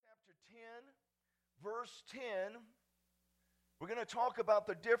verse 10, we're going to talk about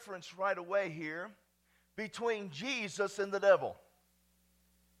the difference right away here between Jesus and the devil.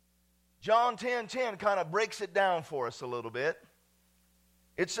 John 10:10 kind of breaks it down for us a little bit.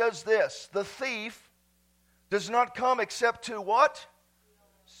 It says this, the thief does not come except to what?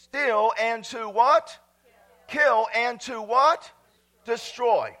 Steal and to what? Kill and to what?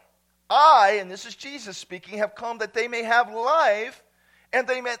 Destroy. I, and this is Jesus speaking, have come that they may have life and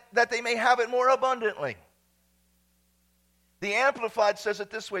that they may have it more abundantly. The Amplified says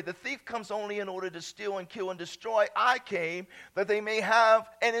it this way, the thief comes only in order to steal and kill and destroy. I came that they may have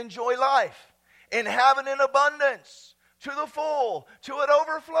and enjoy life and have it in abundance to the full, till it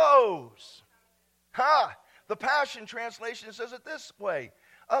overflows. The Passion Translation says it this way,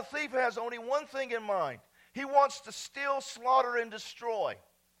 a thief has only one thing in mind. He wants to steal, slaughter, and destroy.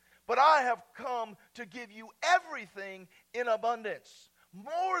 But I have come to give you everything in abundance,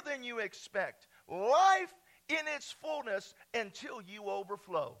 more than you expect, life in its fullness until you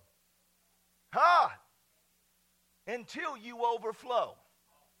overflow. Until you overflow.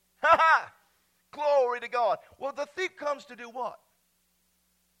 Glory to God. Well, the thief comes to do what?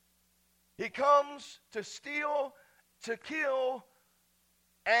 He comes to steal, to kill,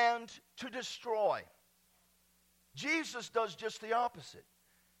 and to destroy. Jesus does just the opposite.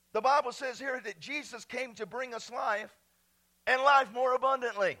 The Bible says here that Jesus came to bring us life and life more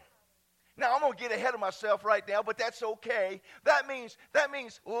abundantly. Now, I'm going to get ahead of myself right now, but that's okay. That means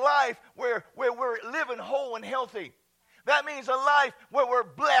life where we're living whole and healthy. That means a life where we're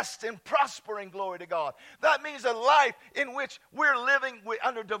blessed and prospering, glory to God. That means a life in which we're living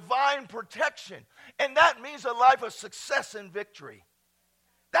under divine protection. And that means a life of success and victory.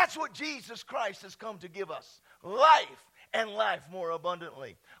 That's what Jesus Christ has come to give us. Life and life more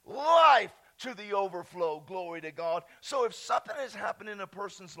abundantly. Life to the overflow, glory to God. So if something has happened in a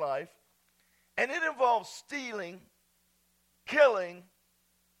person's life, and it involves stealing, killing,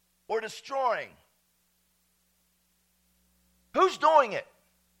 or destroying, who's doing it?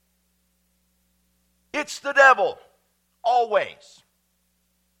 It's the devil. Always.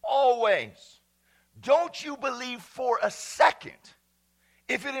 Always. Don't you believe for a second,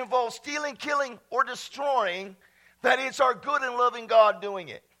 if it involves stealing, killing, or destroying, that it's our good and loving God doing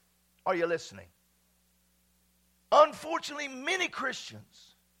it. Are you listening? Unfortunately, many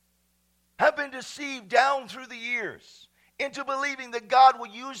Christians have been deceived down through the years into believing that God will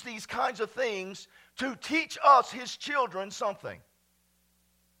use these kinds of things to teach us, his children, something.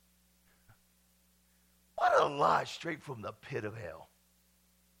 What a lie straight from the pit of hell.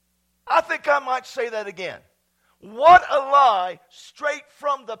 I think I might say that again. What a lie straight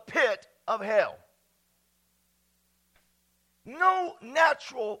from the pit of hell. No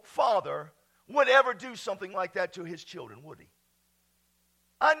natural father would ever do something like that to his children, would he?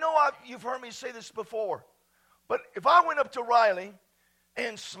 I know you've heard me say this before, but if I went up to Riley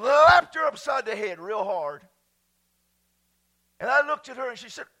and slapped her upside the head real hard, and I looked at her and she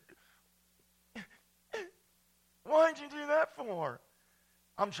said, why'd you do that for?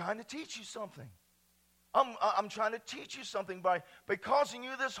 I'm trying to teach you something. I'm trying to teach you something by causing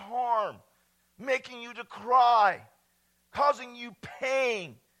you this harm, making you to cry, causing you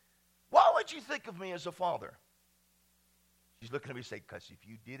pain. Why would you think of me as a father? She's looking at me and saying, because if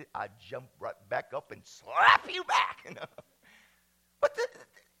you did it, I'd jump right back up and slap you back. But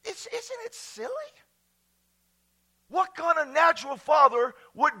isn't it silly? What kind of natural father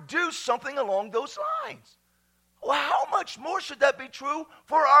would do something along those lines? Well, how much more should that be true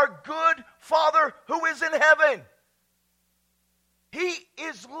for our good Father who is in heaven? He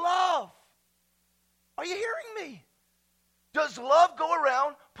is love. Are you hearing me? Does love go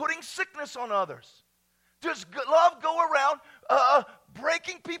around putting sickness on others? Does love go around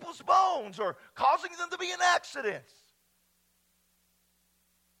breaking people's bones or causing them to be in accidents?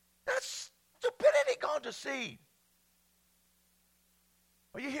 That's stupidity gone to seed.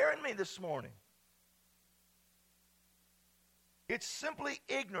 Are you hearing me this morning? It's simply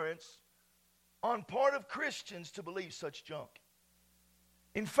ignorance on part of Christians to believe such junk.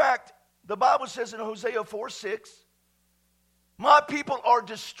 In fact, the Bible says in Hosea 4:6, my people are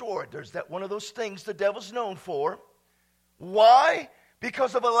destroyed. There's that one of those things the devil's known for. Why?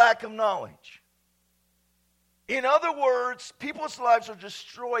 Because of a lack of knowledge. In other words, people's lives are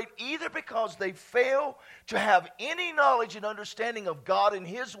destroyed either because they fail to have any knowledge and understanding of God and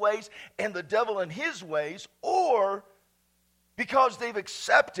his ways and the devil and his ways, or because they've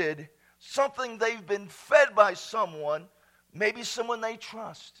accepted something they've been fed by someone, maybe someone they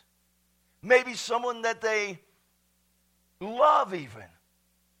trust, maybe someone that they love even.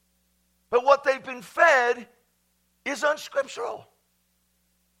 But what they've been fed is unscriptural.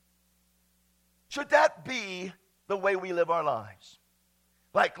 Should that be the way we live our lives?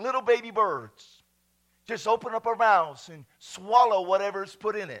 Like little baby birds, just open up our mouths and swallow whatever's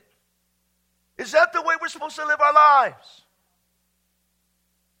put in it. Is that the way we're supposed to live our lives?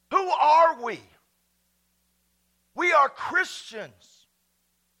 Who are we? We are Christians.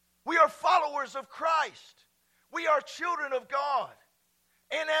 We are followers of Christ. We are children of God.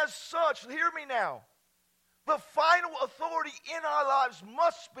 And as such, hear me now, the final authority in our lives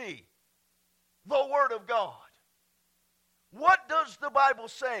must be the Word of God. What does the Bible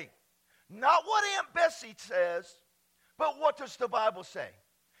say? Not what Aunt Bessie says, but what does the Bible say?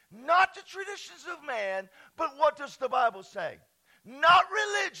 Not the traditions of man, but what does the Bible say? Not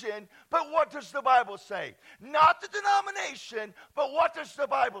religion, but what does the Bible say? Not the denomination, but what does the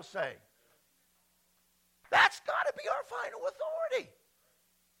Bible say? That's got to be our final authority.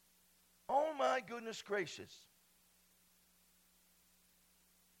 Oh my goodness gracious.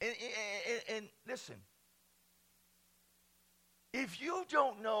 And listen, if you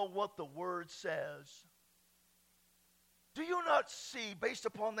don't know what the Word says, do you not see, based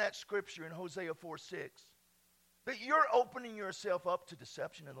upon that scripture in Hosea 4:6, that you're opening yourself up to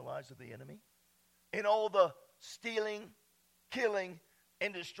deception and the lies of the enemy? And all the stealing, killing,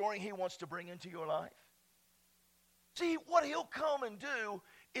 and destroying he wants to bring into your life? See, what he'll come and do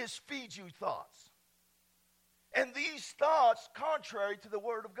is feed you thoughts. And these thoughts contrary to the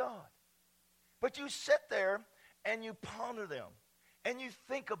Word of God. But you sit there and you ponder them. And you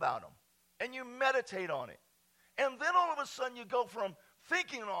think about them. And you meditate on it. And then all of a sudden you go from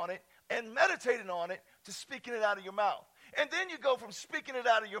thinking on it and meditating on it to speaking it out of your mouth. And then you go from speaking it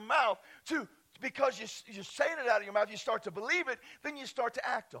out of your mouth to, because you're saying it out of your mouth, you start to believe it, then you start to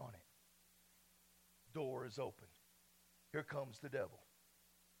act on it. Door is open. Here comes the devil.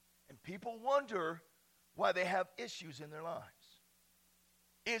 And people wonder why they have issues in their lives.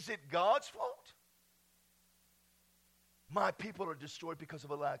 Is it God's fault? My people are destroyed because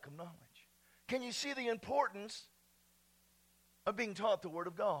of a lack of knowledge. Can you see the importance of being taught the Word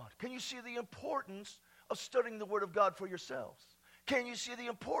of God? Can you see the importance of studying the Word of God for yourselves? Can you see the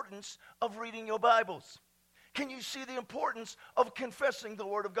importance of reading your Bibles? Can you see the importance of confessing the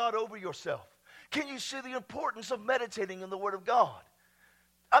Word of God over yourself? Can you see the importance of meditating in the Word of God?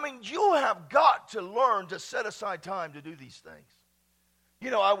 I mean, you have got to learn to set aside time to do these things.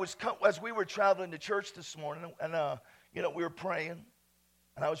 You know, as we were traveling to church this morning, and we were praying,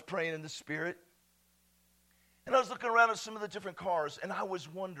 and I was praying in the Spirit, and I was looking around at some of the different cars, and I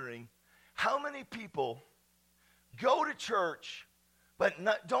was wondering how many people go to church but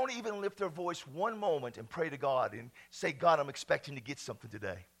don't even lift their voice one moment and pray to God and say, God, I'm expecting to get something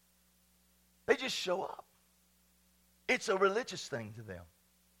today. They just show up. It's a religious thing to them.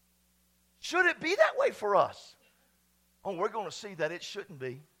 Should it be that way for us? Oh, we're going to see that it shouldn't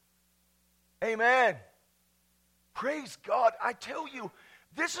be. Amen. Praise God. I tell you,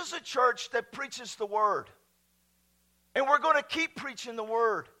 this is a church that preaches the Word. And we're going to keep preaching the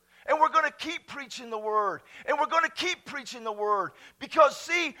Word. And we're going to keep preaching the Word. And we're going to keep preaching the Word. Because,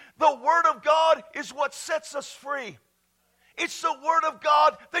 see, the Word of God is what sets us free. It's the Word of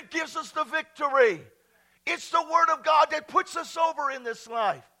God that gives us the victory. It's the Word of God that puts us over in this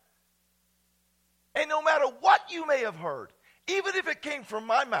life. And no matter what you may have heard, even if it came from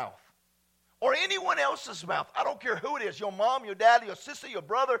my mouth or anyone else's mouth, I don't care who it is, your mom, your dad, your sister, your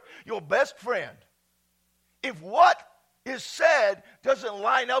brother, your best friend, if what is said doesn't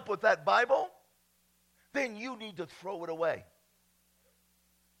line up with that Bible, then you need to throw it away.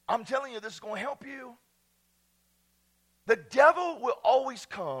 I'm telling you, this is going to help you. The devil will always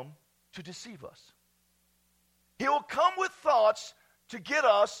come to deceive us. He will come with thoughts to get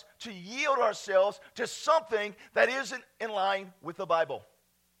us to yield ourselves to something that isn't in line with the Bible.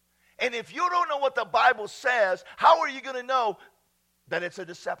 And if you don't know what the Bible says, how are you going to know that it's a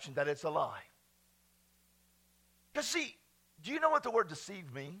deception, that it's a lie? Because see, do you know what the word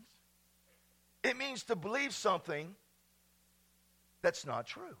deceive means? It means to believe something that's not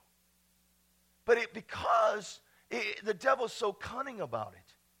true. But the devil's so cunning about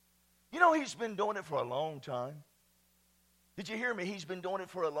it. You know, he's been doing it for a long time. Did you hear me? He's been doing it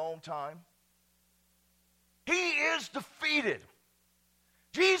for a long time. He is defeated.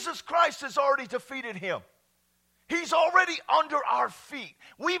 Jesus Christ has already defeated him. He's already under our feet.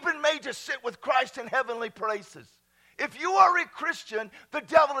 We've been made to sit with Christ in heavenly places. If you are a Christian, the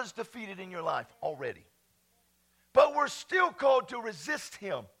devil is defeated in your life already. But we're still called to resist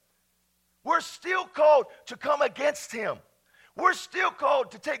him. We're still called to come against him. We're still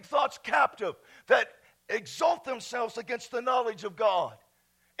called to take thoughts captive that exalt themselves against the knowledge of God.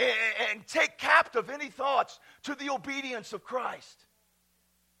 And take captive any thoughts to the obedience of Christ.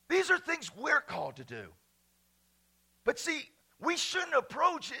 These are things we're called to do. But see, we shouldn't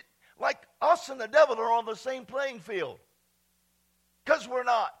approach it like us and the devil are on the same playing field. Because we're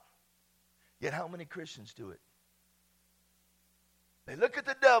not. Yet how many Christians do it? They look at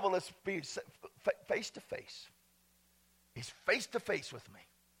the devil, let's be face to face. He's face to face with me.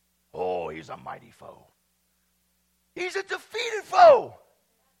 Oh, he's a mighty foe. He's a defeated foe.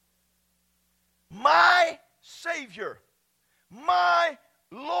 My Savior, my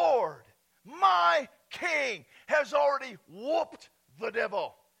Lord, my King has already whooped the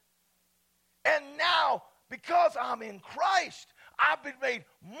devil. And now, because I'm in Christ, I've been made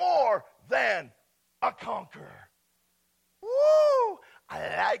more than a conqueror. Woo!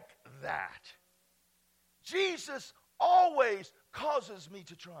 I like that. Jesus always causes me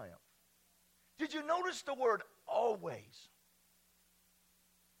to triumph. Did you notice the word always?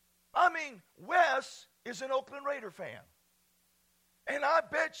 I mean, Wes is an Oakland Raider fan. And I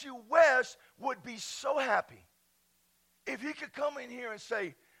bet you Wes would be so happy if he could come in here and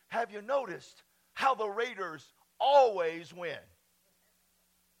say, have you noticed how the Raiders always win?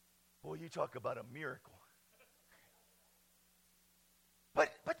 Boy, you talk about a miracle.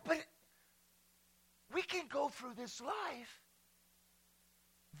 But we can go through this life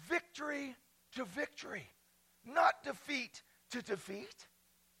victory to victory, not defeat to defeat.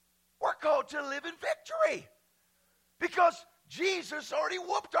 We're called to live in victory because Jesus already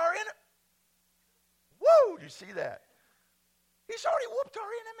whooped our enemy. Woo! Do you see that? He's already whooped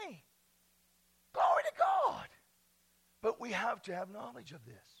our enemy. Glory to God. But we have to have knowledge of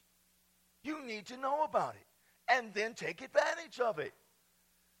this. You need to know about it and then take advantage of it.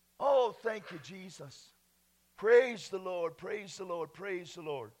 Oh, thank you, Jesus. Praise the Lord, praise the Lord, praise the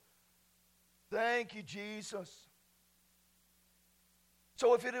Lord. Thank you, Jesus.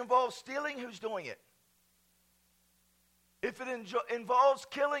 So if it involves stealing, who's doing it? If it involves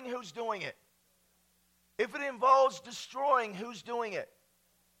killing, who's doing it? If it involves destroying, who's doing it?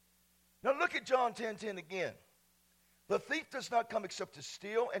 Now look at John 10:10 again. The thief does not come except to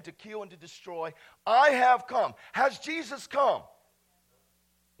steal and to kill and to destroy. I have come. Has Jesus come?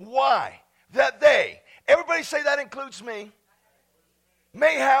 Why? That they, everybody say that includes me,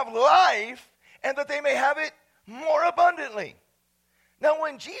 may have life and that they may have it more abundantly. Now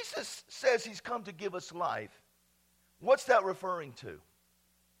when Jesus says he's come to give us life, what's that referring to?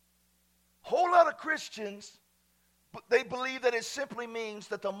 Whole lot of Christians, they believe that it simply means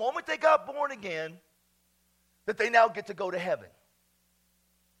that the moment they got born again, that they now get to go to heaven.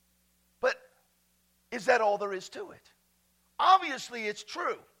 But is that all there is to it? Obviously it's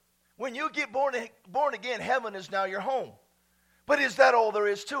true. When you get born again, heaven is now your home. But is that all there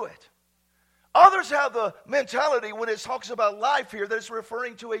is to it? Others have the mentality when it talks about life here that it's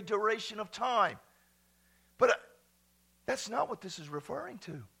referring to a duration of time. But that's not what this is referring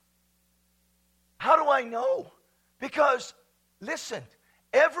to. How do I know? Because, listen,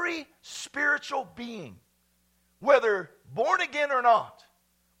 every spiritual being, whether born again or not,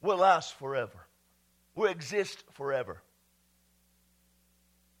 will last forever, will exist forever.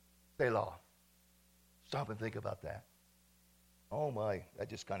 Selah. Stop and think about that. Oh my, that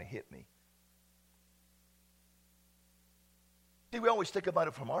just kind of hit me. See, we always think about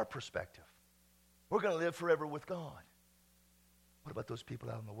it from our perspective. We're going to live forever with God. What about those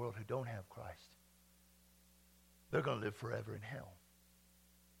people out in the world who don't have Christ? They're going to live forever in hell.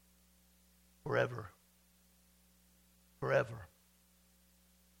 Forever. Forever.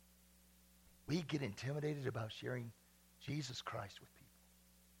 We get intimidated about sharing Jesus Christ with people.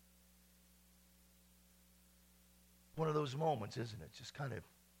 One of those moments, isn't it? Just kind of,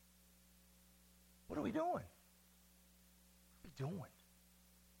 what are we doing? What are we doing?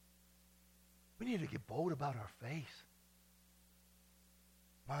 We need to get bold about our faith.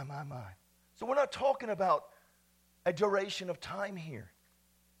 My. So we're not talking about a duration of time here.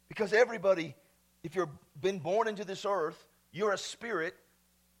 Because everybody, if you've been born into this earth, you're a spirit,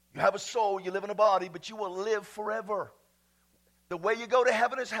 you have a soul, you live in a body, but you will live forever. The way you go to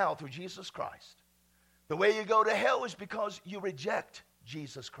heaven is how? Through Jesus Christ. The way you go to hell is because you reject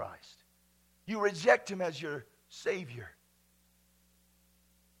Jesus Christ. You reject him as your Savior.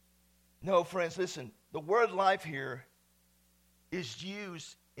 No, friends, listen. The word life here is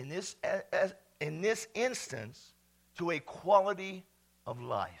used in this instance to a quality of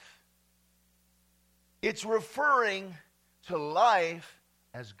life. It's referring to life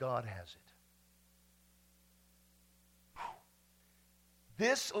as God has it.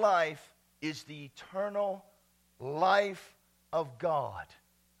 This life is the eternal life of God.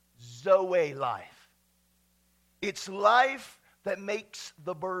 Zoe life. It's life that makes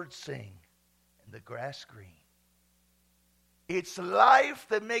the birds sing and the grass green. It's life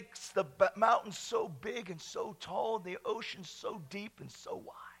that makes the mountains so big and so tall, and the ocean so deep and so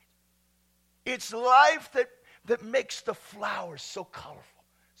wide. It's life that makes the flowers so colorful,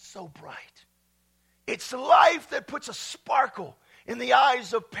 so bright. It's life that puts a sparkle in the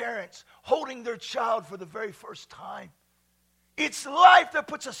eyes of parents holding their child for the very first time. It's life that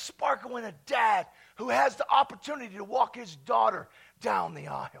puts a sparkle in a dad who has the opportunity to walk his daughter down the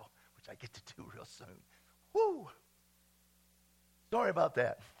aisle, which I get to do real soon. Woo! Sorry about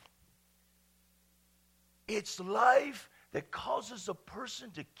that. It's life that causes a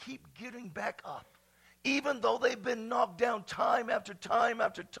person to keep getting back up, even though they've been knocked down time after time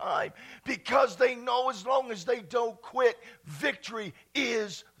after time, because they know as long as they don't quit, victory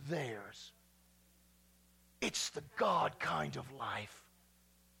is theirs. It's the God kind of life.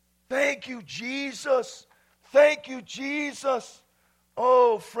 Thank you, Jesus. Thank you, Jesus.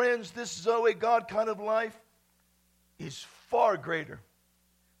 Oh, friends, this Zoe God kind of life is far greater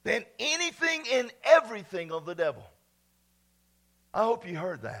than anything and everything of the devil. I hope you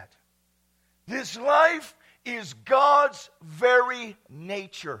heard that. This life is God's very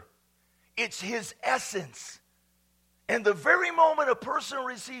nature. It's His essence. And the very moment a person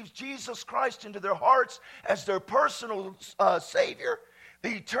receives Jesus Christ into their hearts as their personal Savior,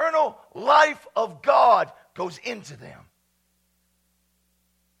 the eternal life of God goes into them.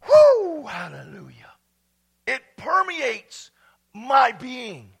 Whoo! Hallelujah. It permeates my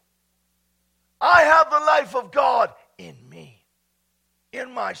being. I have the life of God in me,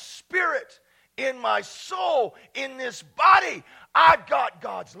 in my spirit, in my soul, in this body. I've got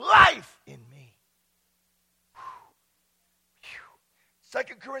God's life in me. 2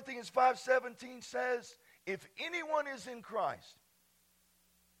 Corinthians 5:17 says, if anyone is in Christ,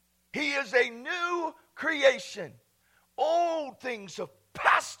 he is a new creation. Old things have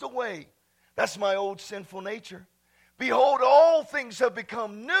passed away. That's my old sinful nature. Behold, all things have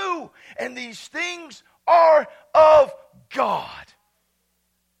become new, and these things are of God.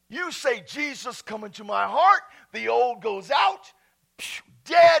 You say, Jesus, come into my heart. The old goes out,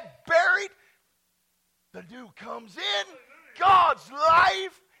 dead, buried. The new comes in. God's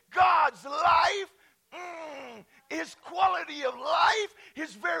life, His quality of life,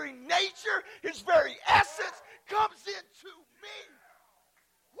 His very nature, His very essence comes into me.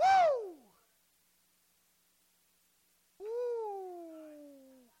 Woo! Woo!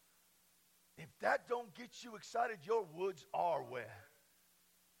 If that don't get you excited, your woods are wet.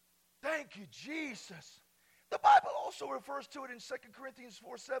 Thank you, Jesus. The Bible also refers to it in 2 Corinthians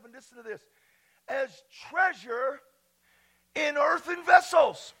 4:7. Listen to this. As treasure in earthen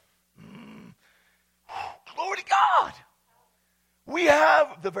vessels. Glory to God. We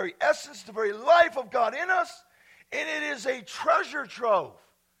have the very essence, the very life of God in us, and it is a treasure trove.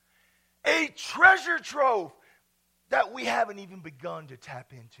 A treasure trove that we haven't even begun to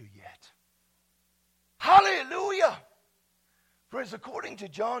tap into yet. Hallelujah. Friends, according to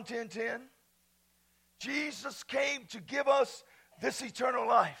John 10:10, Jesus came to give us this eternal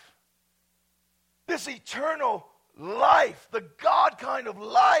life. This eternal life, the God kind of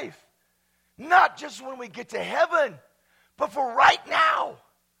life. Not just when we get to heaven, but for right now.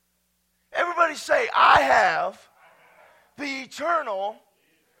 Everybody say, I have the eternal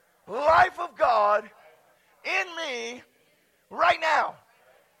life of God in me right now.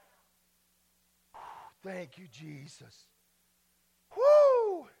 Thank you, Jesus.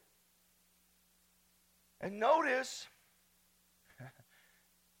 Woo! And notice,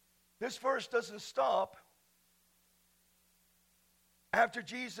 this verse doesn't stop after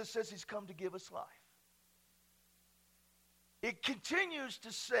Jesus says He's come to give us life. It continues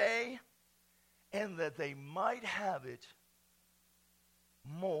to say, and that they might have it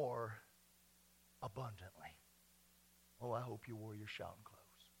more abundantly. Oh, I hope you wore your shouting clothes.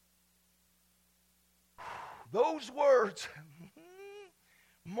 Those words,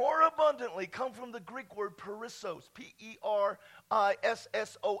 more abundantly, come from the Greek word perissos, Perissos.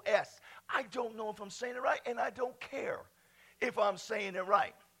 I don't know if I'm saying it right, and I don't care if I'm saying it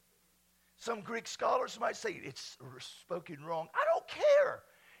right. Some Greek scholars might say it's spoken wrong. I don't care.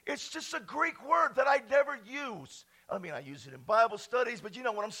 It's just a Greek word that I never use. I mean, I use it in Bible studies, but you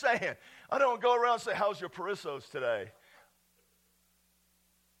know what I'm saying. I don't go around and say, how's your perissos today?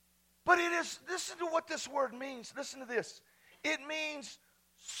 But it is, listen to what this word means. Listen to this. It means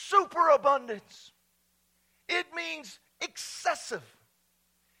superabundance. It means excessive.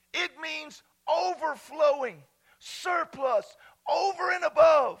 It means overflowing, surplus, over and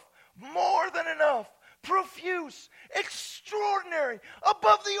above, more than enough, profuse, extraordinary,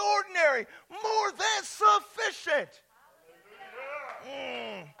 above the ordinary, more than sufficient.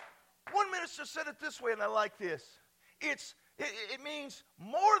 One minister said it this way, and I like this. It's It means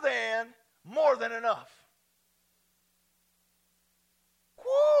more than enough.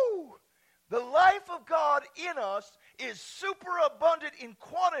 Woo! The life of God in us is superabundant in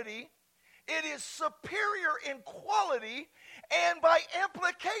quantity. It is superior in quality. And by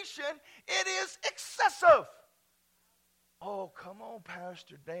implication, it is excessive. Oh, come on,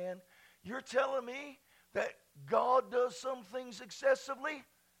 Pastor Dan. You're telling me that God does some things excessively?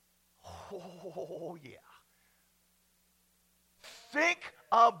 Oh, yeah. Think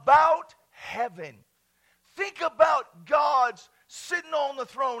about heaven. Think about God's sitting on the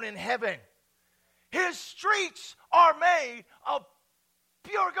throne in heaven. His streets are made of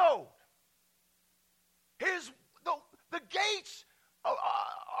pure gold. The gates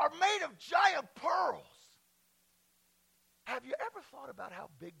are made of giant pearls. Have you ever thought about how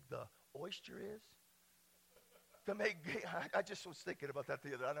big the oyster is? I just was thinking about that the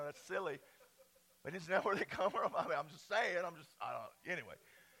other day. I know that's silly, but isn't that where they come from? I mean, I'm just saying. I don't know. Anyway,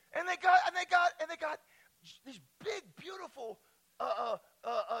 and they got these big, beautiful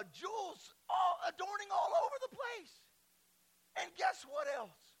jewels adorning all over the place. And guess what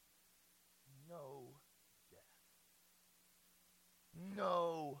else? No death.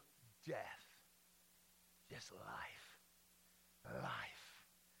 No death. Just life. Life.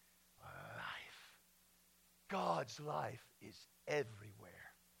 God's life is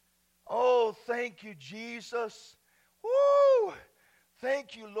everywhere. Oh, thank you, Jesus. Woo!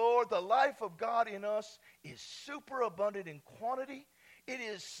 Thank you, Lord. The life of God in us is superabundant in quantity. It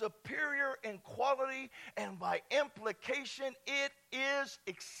is superior in quality. And by implication, it is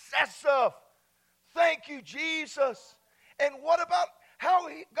excessive. Thank you, Jesus. And what about how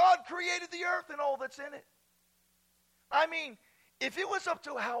God created the earth and all that's in it? I mean, if it was up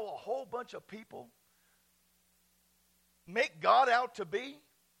to how a whole bunch of people make God out to be,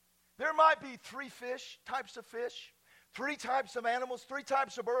 there might be 3 types of fish, 3 types of animals, 3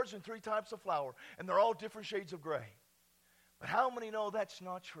 types of birds, and 3 types of flower. And they're all different shades of gray. But how many know that's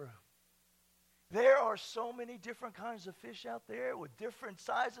not true? There are so many different kinds of fish out there with different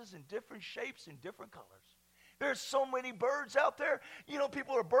sizes and different shapes and different colors. There's so many birds out there. You know,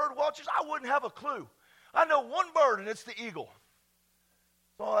 people are bird watchers. I wouldn't have a clue. I know one bird, and it's the eagle.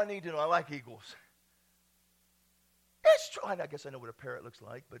 That's all I need to know. I like eagles. It's true. I guess I know what a parrot looks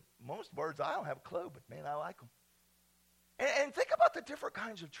like, but most birds, I don't have a clue, but man, I like them. And think about the different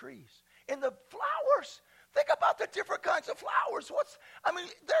kinds of trees. And the flowers. Think about the different kinds of flowers.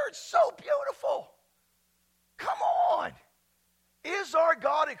 They're so beautiful. Come on. Is our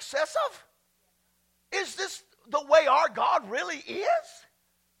God excessive? Is this the way our God really is?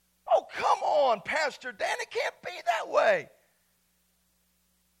 Oh, come on, Pastor Dan. It can't be that way.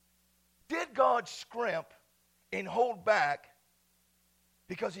 Did God scrimp and hold back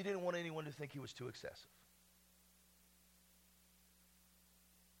because he didn't want anyone to think he was too excessive?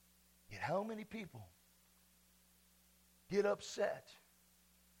 Yet how many people get upset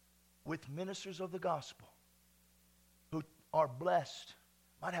with ministers of the gospel who are blessed,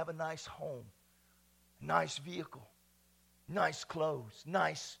 might have a nice home, nice vehicle, nice clothes,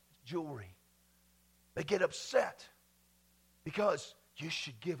 nice jewelry. They get upset because you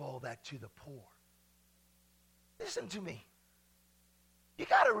should give all that to the poor. Listen to me. You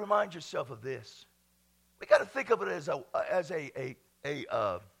got to remind yourself of this. We got to think of it as a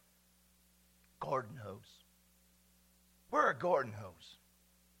garden hose. We're a garden hose.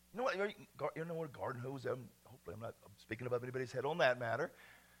 You know what a garden hose is? Hopefully I'm speaking above anybody's head on that matter.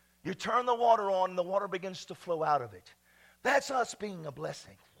 You turn the water on and the water begins to flow out of it. That's us being a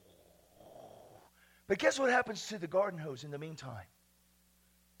blessing. But guess what happens to the garden hose in the meantime?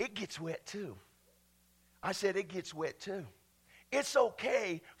 It gets wet too. I said it gets wet too. It's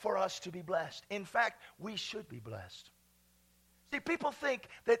okay for us to be blessed. In fact, we should be blessed. See, people think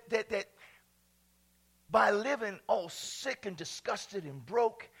that by living all sick and disgusted and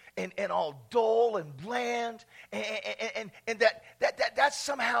broke and all dull and bland and that's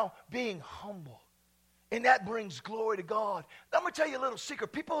somehow being humble. And that brings glory to God. I'm going to tell you a little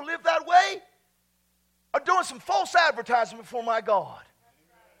secret. People who live that way are doing some false advertisement for my God.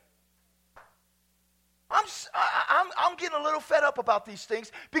 I'm getting a little fed up about these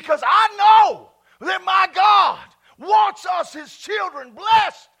things because I know that my God wants us, his children,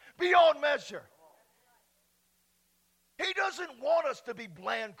 blessed beyond measure. He doesn't want us to be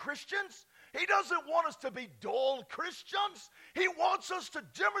bland Christians. He doesn't want us to be dull Christians. He wants us to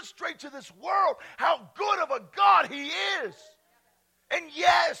demonstrate to this world how good of a God he is. And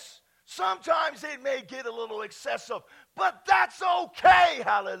yes, sometimes it may get a little excessive, but that's okay,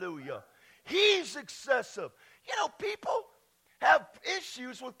 hallelujah. He's excessive. You know, people have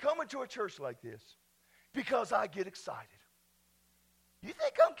issues with coming to a church like this because I get excited. You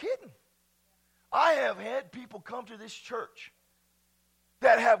think I'm kidding? I have had people come to this church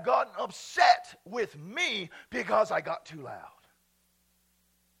that have gotten upset with me because I got too loud.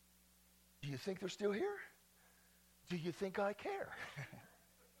 Do you think they're still here? Do you think I care?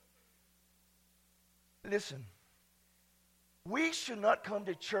 Listen, we should not come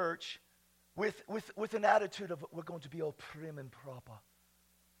to church with an attitude of we're going to be all prim and proper.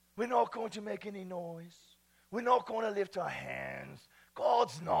 We're not going to make any noise. We're not going to lift our hands.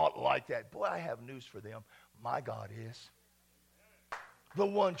 God's not like that. Boy, I have news for them. My God is. The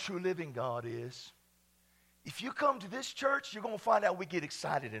one true living God is. If you come to this church, you're going to find out we get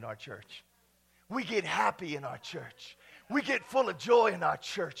excited in our church. We get happy in our church. We get full of joy in our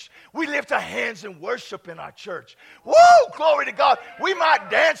church. We lift our hands in worship in our church. Woo! Glory to God. We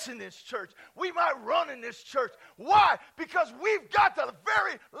might dance in this church. We might run in this church. Why? Because we've got the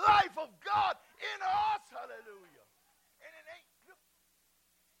very life of God in us. Hallelujah. And it ain't, look,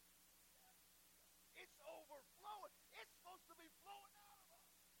 it's overflowing. It's supposed to be flowing out of us.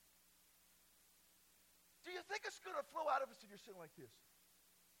 Do you think it's going to flow out of us if you're sitting like this?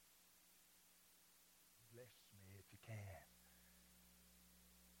 Bless me if you can.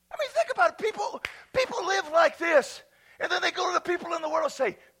 I mean, think about it. People live like this, and then they go to the people in the world and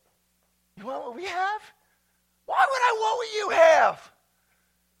say, you want what we have? Why would I want what you have?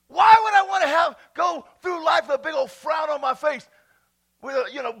 Why would I want to go through life with a big old frown on my face, with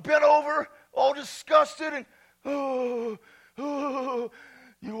a, bent over, all disgusted, and you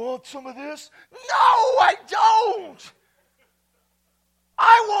want some of this? No, I don't.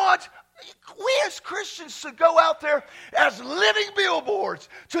 We as Christians should go out there as living billboards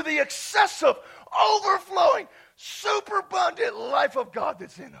to the excessive, overflowing, superabundant life of God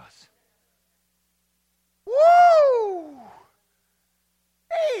that's in us. Woo!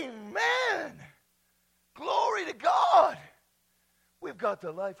 Amen. Glory to God. We've got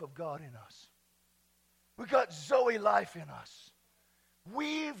the life of God in us. We've got Zoe life in us.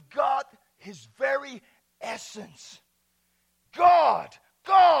 We've got his very essence. God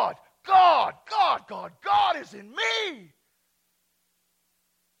is in me.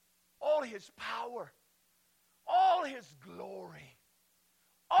 All his power, all his glory,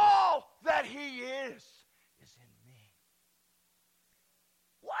 all that he is in me.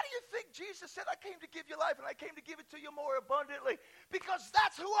 Why do you think Jesus said, I came to give you life and I came to give it to you more abundantly? Because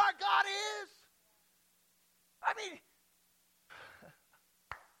that's who our God is. I mean,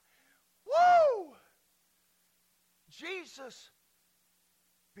 woo! Jesus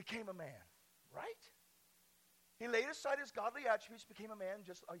became a man, right? He laid aside his godly attributes, became a man,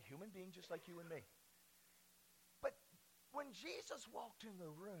 just a human being, just like you and me. But when Jesus walked in the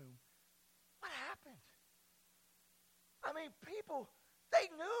room, what happened? I mean, people, they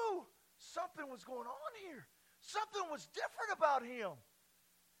knew something was going on here. Something was different about him.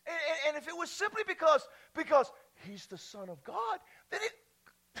 And if it was simply because he's the Son of God, then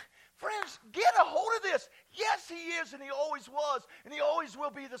friends, get a hold of this. Yes, he is, and he always was, and he always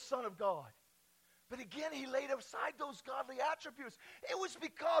will be the Son of God. But again, he laid aside those godly attributes. It was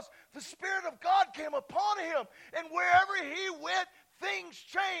because the Spirit of God came upon him, and wherever he went, things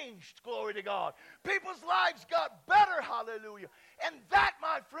changed. Glory to God. People's lives got better. Hallelujah. And that,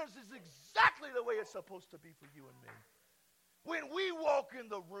 my friends, is exactly the way it's supposed to be for you and me. When we walk in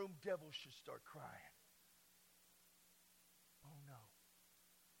the room, devils should start crying. Oh no.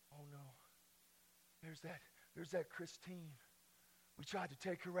 Oh no. There's that Christine. We tried to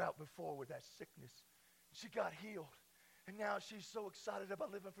take her out before with that sickness. She got healed. And now she's so excited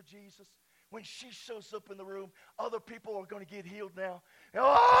about living for Jesus. When she shows up in the room, other people are going to get healed now.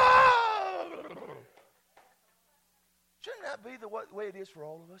 Oh! Shouldn't that be the way it is for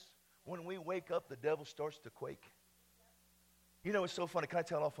all of us? When we wake up, the devil starts to quake. You know, it's so funny. Can I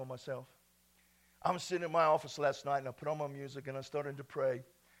tell off on myself? I'm sitting in my office last night, and I put on my music, and I started to pray.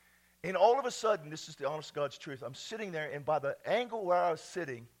 And all of a sudden, this is the honest God's truth, I'm sitting there, and by the angle where I was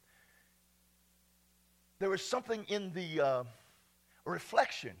sitting, there was something in the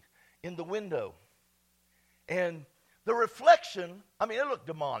reflection in the window. And the reflection, I mean, it looked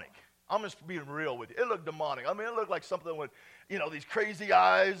demonic. I'm just being real with you. It looked demonic. I mean, it looked like something with, these crazy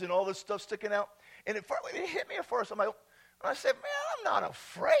eyes and all this stuff sticking out. And it hit me at first. I said, man, I'm not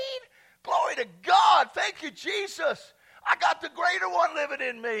afraid. Glory to God. Thank you, Jesus. I got the greater one living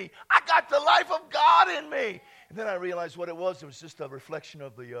in me. I got the life of God in me. And then I realized what it was. It was just a reflection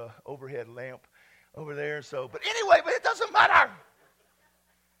of the overhead lamp over there. But it doesn't matter.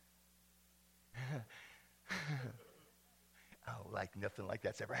 Oh, like nothing like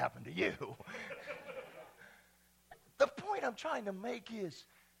that's ever happened to you. The point I'm trying to make is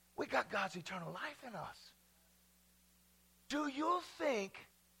we got God's eternal life in us. Do you think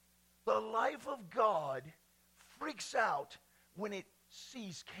the life of God freaks out when it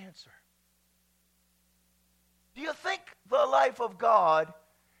sees cancer? Do you think the life of God,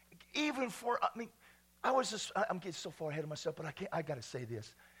 even for, I'm getting so far ahead of myself, but I got to say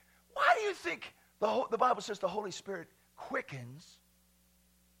this. Why do you think the Bible says the Holy Spirit quickens,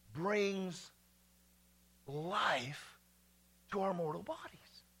 brings life to our mortal bodies?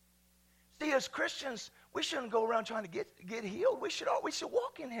 See, as Christians, we shouldn't go around trying to get healed. We should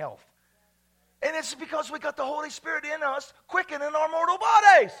walk in health. And it's because we got the Holy Spirit in us, quickening our mortal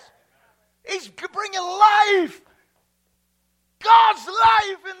bodies. He's bringing life. God's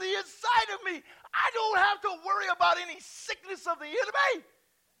life in the inside of me. I don't have to worry about any sickness of the enemy.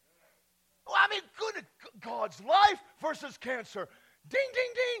 Well, good. God's life versus cancer. Ding,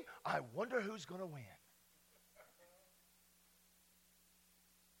 ding, ding. I wonder who's going to win.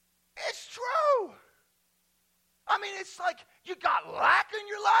 It's true. It's like you got lack in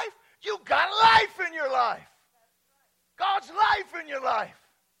your life. You got life in your life. God's life in your life.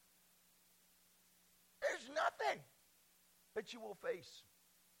 There's nothing that you will face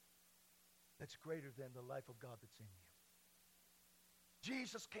that's greater than the life of God that's in you.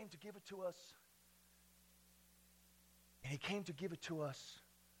 Jesus came to give it to us. And he came to give it to us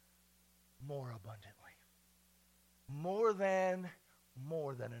more abundantly. More than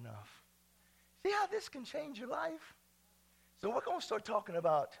enough. See how this can change your life? So we're going to start talking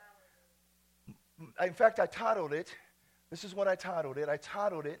about, in fact, I titled it, this is what I titled it. I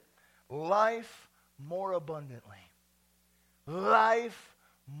titled it, Life More Abundantly. Life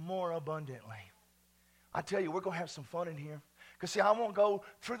more abundantly. I tell you, we're going to have some fun in here. Because, see, I want to go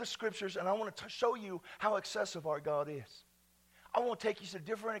through the scriptures, and I want to show you how excessive our God is. I want to take you to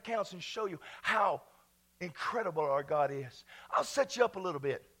different accounts and show you how incredible our God is. I'll set you up a little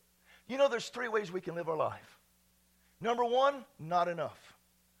bit. You know, there's 3 ways we can live our life. Number 1, not enough.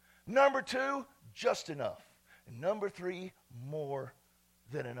 Number 2, just enough. And number 3, more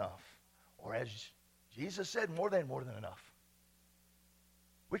than enough. Or as Jesus said, more than enough.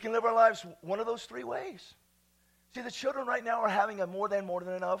 We can live our lives one of those 3 ways. See, the children right now are having a more than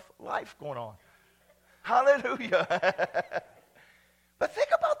enough life going on. Hallelujah. But think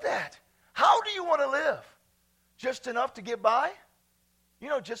about that. How do you want to live? Just enough to get by? You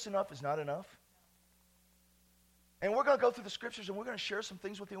know, just enough is not enough. And we're going to go through the scriptures, and we're going to share some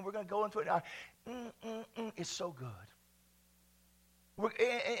things with you, and we're going to go into it. It's so good.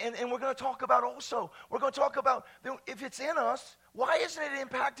 And we're going to talk about also, if it's in us, why isn't it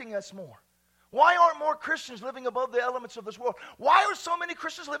impacting us more? Why aren't more Christians living above the elements of this world? Why are so many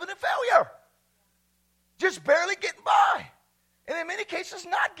Christians living in failure? Just barely getting by. And in many cases,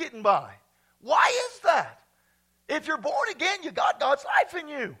 not getting by. Why is that? If you're born again, you got God's life in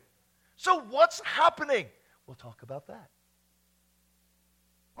you. So what's happening? We'll talk about that.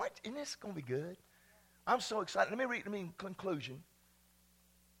 All right, isn't this going to be good? I'm so excited. Let me read in conclusion.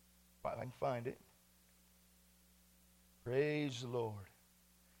 If I can find it. Praise the Lord.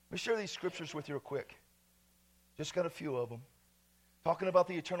 Let me share these scriptures with you real quick. Just got a few of them. Talking about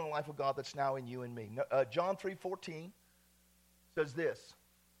the eternal life of God that's now in you and me. John 3:14 says this.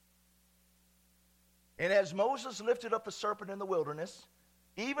 And as Moses lifted up the serpent in the wilderness,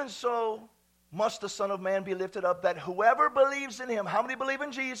 even so must the Son of Man be lifted up, that whoever believes in him, how many believe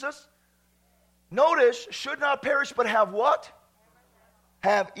in Jesus? Notice, should not perish, but have what?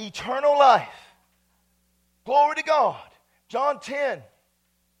 Have eternal life. Glory to God. John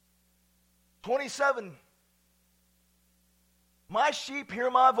 10:27. My sheep hear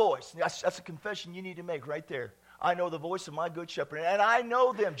my voice. That's a confession you need to make right there. I know the voice of my good shepherd, and I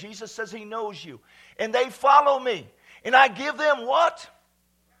know them. Jesus says he knows you. And they follow me. And I give them what?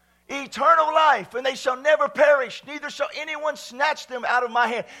 Eternal life. And they shall never perish, neither shall anyone snatch them out of my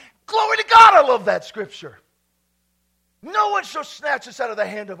hand. Glory to God, I love that scripture. No one shall snatch us out of the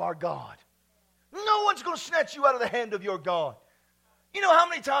hand of our God. No one's going to snatch you out of the hand of your God. You know how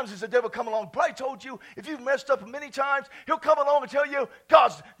many times has the devil come along, probably told you, if you've messed up many times, he'll come along and tell you,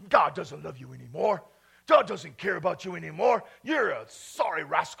 God doesn't love you anymore. God doesn't care about you anymore. You're a sorry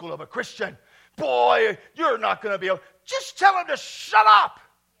rascal of a Christian. Boy, you're not going to be able. Just tell him to shut up.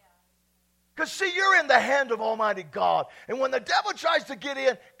 Because, see, you're in the hand of Almighty God. And when the devil tries to get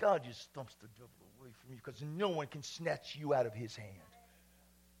in, God just thumps the devil away from you because no one can snatch you out of his hand.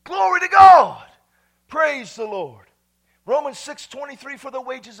 Glory to God. Praise the Lord. Romans 6:23, for the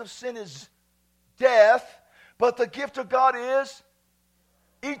wages of sin is death, but the gift of God is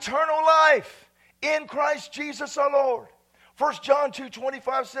eternal life in Christ Jesus our Lord. 1 John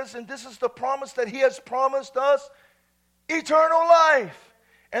 2:25 says, and this is the promise that he has promised us, eternal life.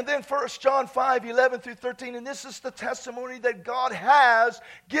 And then 1 John 5, 11 through 13. And this is the testimony that God has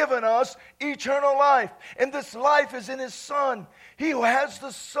given us eternal life. And this life is in His Son. He who has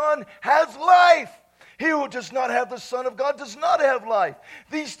the Son has life. He who does not have the Son of God does not have life.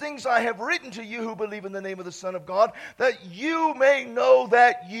 These things I have written to you who believe in the name of the Son of God, that you may know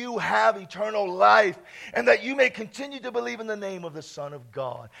that you have eternal life, and that you may continue to believe in the name of the Son of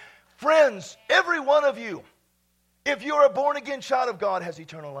God. Friends, every one of you, if you're a born-again child of God, has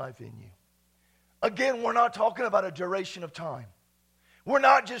eternal life in you. Again, we're not talking about a duration of time. We're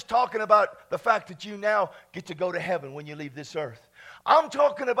not just talking about the fact that you now get to go to heaven when you leave this earth. I'm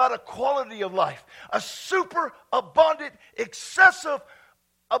talking about a quality of life, a super abundant, excessive,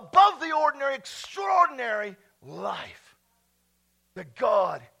 above the ordinary, extraordinary life that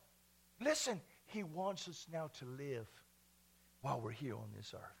God, listen, He wants us now to live while we're here on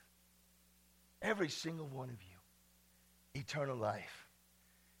this earth. Every single one of you, eternal life.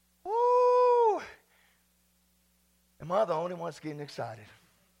 Woo! Am I the only one that's getting excited?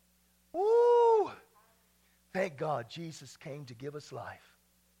 Woo! Thank God Jesus came to give us life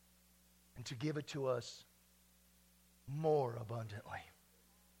and to give it to us more abundantly.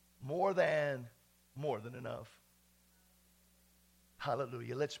 More than enough.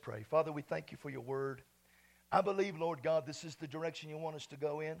 Hallelujah. Let's pray. Father, we thank you for your word. I believe, Lord God, this is the direction you want us to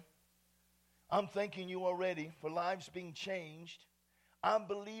go in. I'm thanking you already for lives being changed. I'm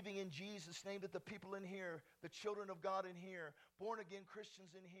believing in Jesus' name that the people in here, the children of God in here, born again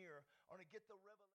Christians in here, are going to get the revelation.